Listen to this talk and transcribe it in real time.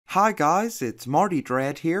Hi guys, it's Martie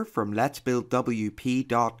here from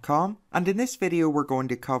letsbuildwp.com, and in this video we're going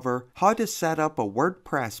to cover how to set up a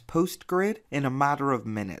WordPress post grid in a matter of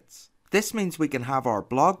minutes. This means we can have our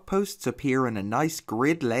blog posts appear in a nice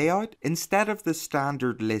grid layout instead of the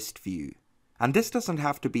standard list view. And this doesn't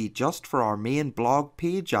have to be just for our main blog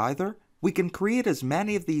page either. We can create as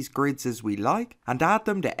many of these grids as we like and add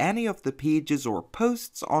them to any of the pages or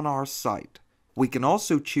posts on our site. We can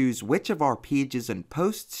also choose which of our pages and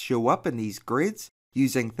posts show up in these grids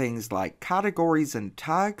using things like categories and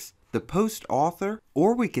tags, the post author,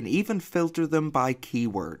 or we can even filter them by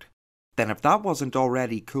keyword. Then if that wasn't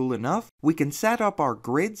already cool enough, we can set up our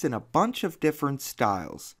grids in a bunch of different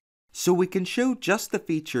styles. So we can show just the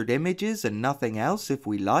featured images and nothing else if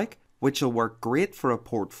we like, which will work great for a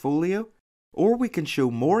portfolio, or we can show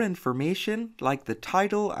more information like the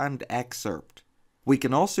title and excerpt. We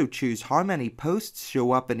can also choose how many posts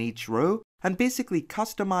show up in each row and basically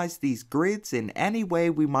customize these grids in any way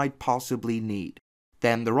we might possibly need.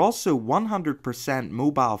 Then they're also 100%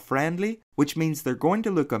 mobile friendly, which means they're going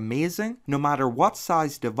to look amazing no matter what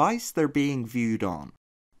size device they're being viewed on.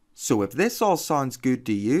 So if this all sounds good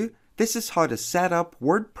to you, this is how to set up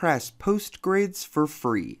WordPress post grids for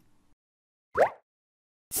free.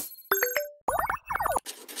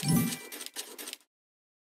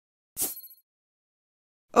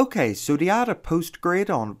 Okay, so to add a post grid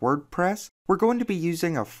on WordPress, we're going to be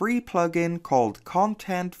using a free plugin called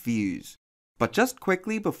Content Views. But just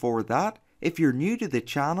quickly before that, if you're new to the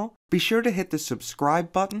channel, be sure to hit the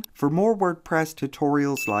subscribe button for more WordPress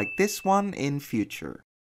tutorials like this one in future.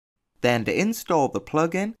 Then to install the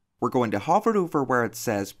plugin, we're going to hover over where it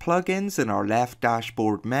says Plugins in our left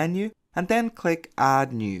dashboard menu and then click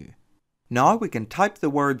Add New. Now we can type the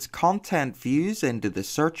words Content Views into the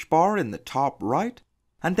search bar in the top right,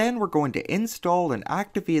 and then we're going to install and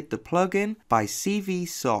activate the plugin by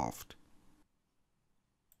CVSoft.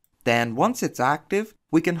 Then once it's active,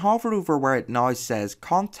 we can hover over where it now says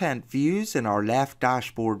Content Views in our left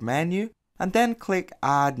dashboard menu and then click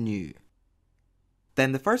Add New.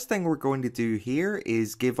 Then the first thing we're going to do here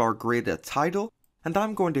is give our grid a title, and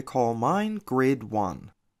I'm going to call mine Grid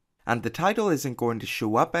 1. And the title isn't going to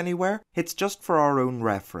show up anywhere, it's just for our own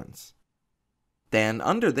reference. Then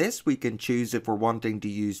under this we can choose if we're wanting to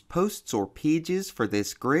use posts or pages for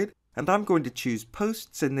this grid, and I'm going to choose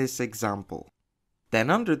posts in this example. Then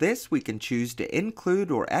under this we can choose to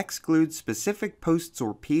include or exclude specific posts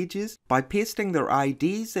or pages by pasting their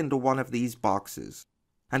IDs into one of these boxes.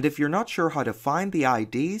 And if you're not sure how to find the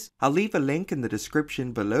IDs, I'll leave a link in the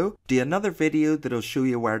description below to another video that'll show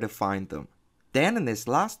you where to find them. Then in this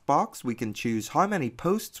last box we can choose how many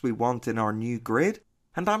posts we want in our new grid,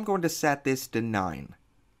 and I'm going to set this to 9.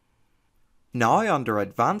 Now under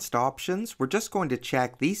advanced options, we're just going to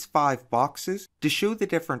check these 5 boxes to show the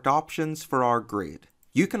different options for our grid.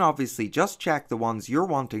 You can obviously just check the ones you're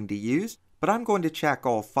wanting to use, but I'm going to check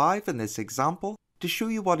all 5 in this example to show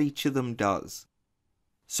you what each of them does.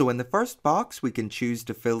 So in the first box we can choose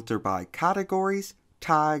to filter by categories,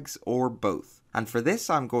 tags, or both. And for this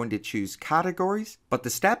I'm going to choose categories, but the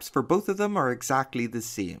steps for both of them are exactly the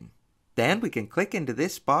same. Then we can click into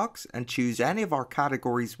this box and choose any of our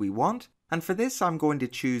categories we want, and for this I'm going to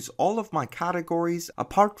choose all of my categories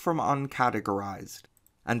apart from uncategorized.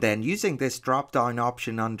 And then using this drop down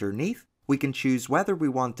option underneath, we can choose whether we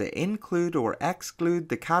want to include or exclude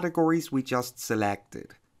the categories we just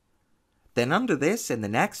selected. Then under this, in the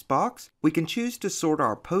next box, we can choose to sort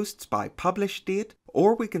our posts by publish date,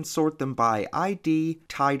 or we can sort them by ID,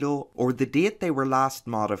 title, or the date they were last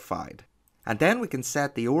modified. And then we can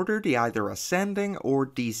set the order to either ascending or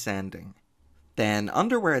descending. Then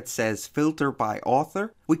under where it says filter by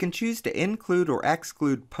author, we can choose to include or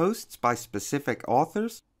exclude posts by specific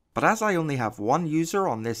authors, but as I only have one user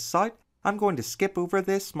on this site, I'm going to skip over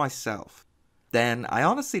this myself. Then I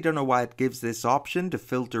honestly don't know why it gives this option to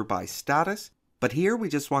filter by status, but here we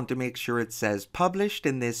just want to make sure it says published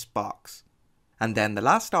in this box. And then the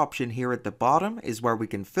last option here at the bottom is where we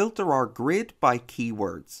can filter our grid by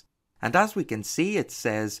keywords. And as we can see, it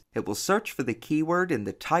says it will search for the keyword in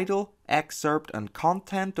the title, excerpt, and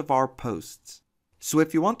content of our posts. So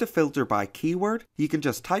if you want to filter by keyword, you can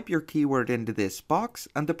just type your keyword into this box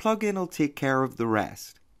and the plugin will take care of the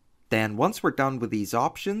rest. Then once we're done with these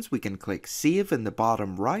options, we can click Save in the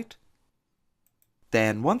bottom right.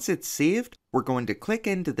 Then once it's saved, we're going to click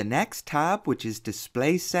into the next tab, which is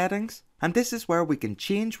Display Settings, and this is where we can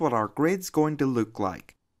change what our grid's going to look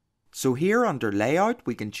like. So here under Layout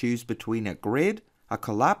we can choose between a grid, a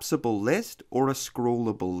collapsible list, or a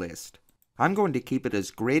scrollable list. I'm going to keep it as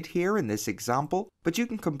grid here in this example, but you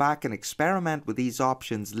can come back and experiment with these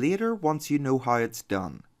options later once you know how it's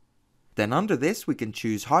done. Then under this we can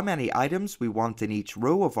choose how many items we want in each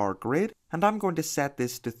row of our grid, and I'm going to set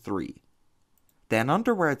this to 3. Then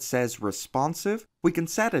under where it says responsive, we can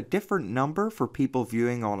set a different number for people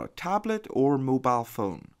viewing on a tablet or mobile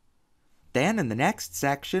phone. Then in the next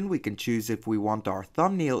section we can choose if we want our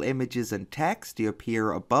thumbnail images and text to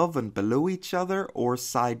appear above and below each other or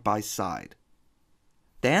side by side.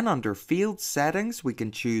 Then under field settings we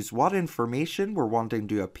can choose what information we're wanting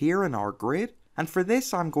to appear in our grid, and for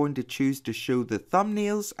this I'm going to choose to show the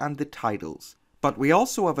thumbnails and the titles. But we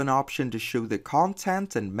also have an option to show the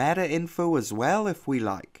content and meta info as well if we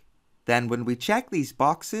like. Then when we check these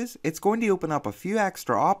boxes, it's going to open up a few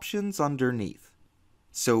extra options underneath.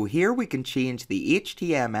 So here we can change the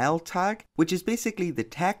HTML tag, which is basically the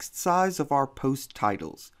text size of our post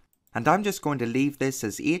titles. And I'm just going to leave this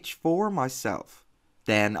as H4 myself.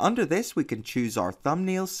 Then under this we can choose our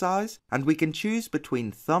thumbnail size, and we can choose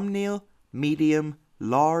between thumbnail, medium,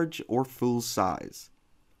 large or full size.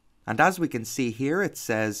 And as we can see here, it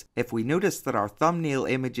says if we notice that our thumbnail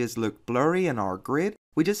images look blurry in our grid,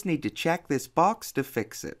 we just need to check this box to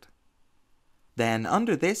fix it. Then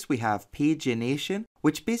under this we have pagination,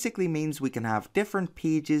 which basically means we can have different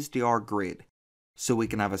pages to our grid. So we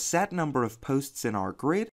can have a set number of posts in our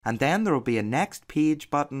grid, and then there will be a next page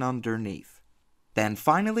button underneath. Then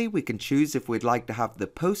finally we can choose if we'd like to have the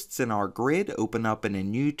posts in our grid open up in a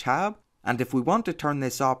new tab, and if we want to turn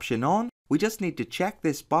this option on, we just need to check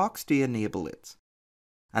this box to enable it.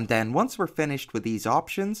 And then once we're finished with these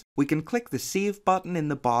options, we can click the Save button in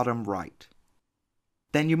the bottom right.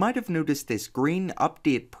 Then you might have noticed this green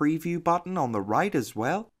Update Preview button on the right as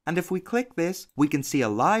well, and if we click this, we can see a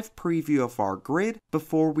live preview of our grid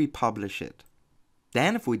before we publish it.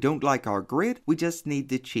 Then if we don't like our grid, we just need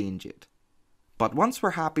to change it. But once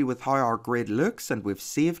we're happy with how our grid looks and we've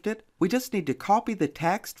saved it, we just need to copy the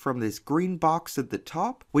text from this green box at the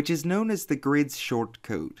top, which is known as the grid's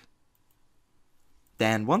shortcode.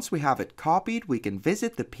 Then once we have it copied, we can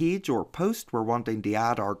visit the page or post we're wanting to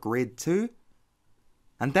add our grid to,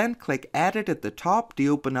 and then click Edit at the top to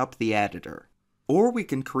open up the editor. Or we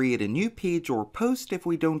can create a new page or post if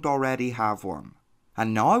we don't already have one.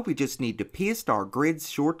 And now we just need to paste our grid's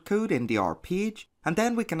shortcode into our page, and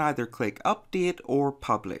then we can either click Update or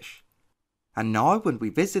Publish. And now when we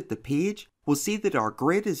visit the page, we'll see that our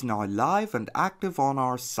grid is now live and active on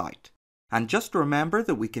our site. And just remember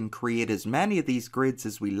that we can create as many of these grids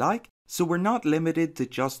as we like, so we're not limited to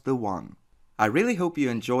just the one. I really hope you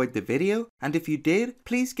enjoyed the video, and if you did,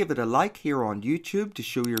 please give it a like here on YouTube to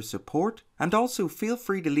show your support, and also feel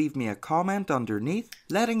free to leave me a comment underneath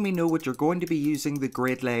letting me know what you're going to be using the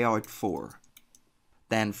grid layout for.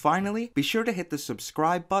 Then finally, be sure to hit the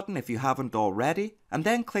subscribe button if you haven't already, and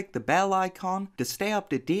then click the bell icon to stay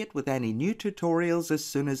up to date with any new tutorials as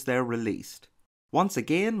soon as they're released. Once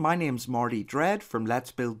again, my name's Martie from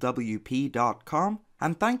letsbuildwp.com,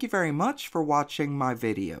 and thank you very much for watching my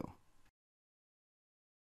video.